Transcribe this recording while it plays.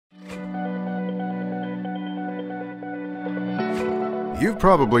You've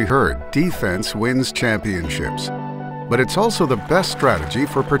probably heard defense wins championships, but it's also the best strategy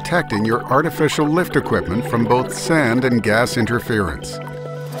for protecting your artificial lift equipment from both sand and gas interference.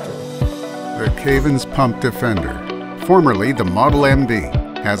 The Cavins PumpDefender, formerly the Model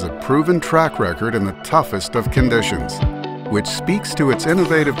MB, has a proven track record in the toughest of conditions, which speaks to its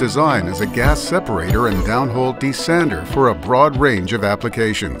innovative design as a gas separator and downhole desander for a broad range of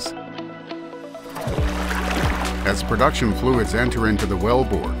applications. As production fluids enter into the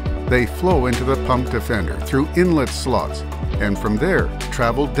wellbore, they flow into the PumpDefender through inlet slots, and from there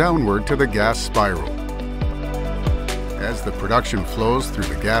travel downward to the gas spiral. As the production flows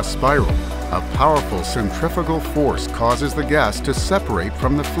through the gas spiral, a powerful centrifugal force causes the gas to separate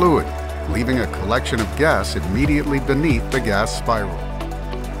from the fluid, leaving a collection of gas immediately beneath the gas spiral.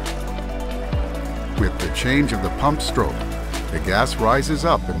 With the change of the pump stroke, the gas rises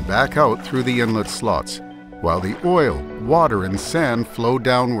up and back out through the inlet slots, while the oil, water, and sand flow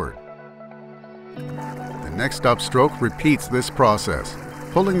downward. The next upstroke repeats this process,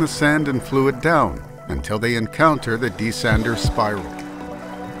 pulling the sand and fluid down until they encounter the desander spiral.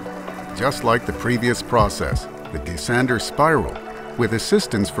 Just like the previous process, the desander spiral, with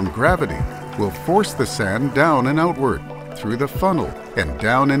assistance from gravity, will force the sand down and outward through the funnel and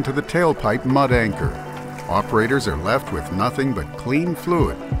down into the tailpipe mud anchor. Operators are left with nothing but clean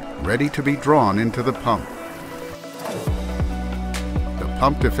fluid, ready to be drawn into the pump. The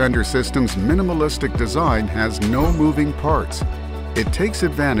PumpDefender system's minimalistic design has no moving parts. It takes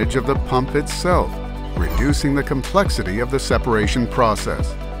advantage of the pump itself, reducing the complexity of the separation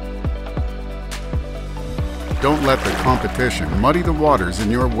process. Don't let the competition muddy the waters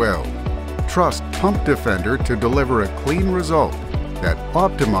in your well. Trust PumpDefender to deliver a clean result that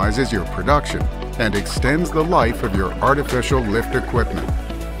optimizes your production and extends the life of your artificial lift equipment.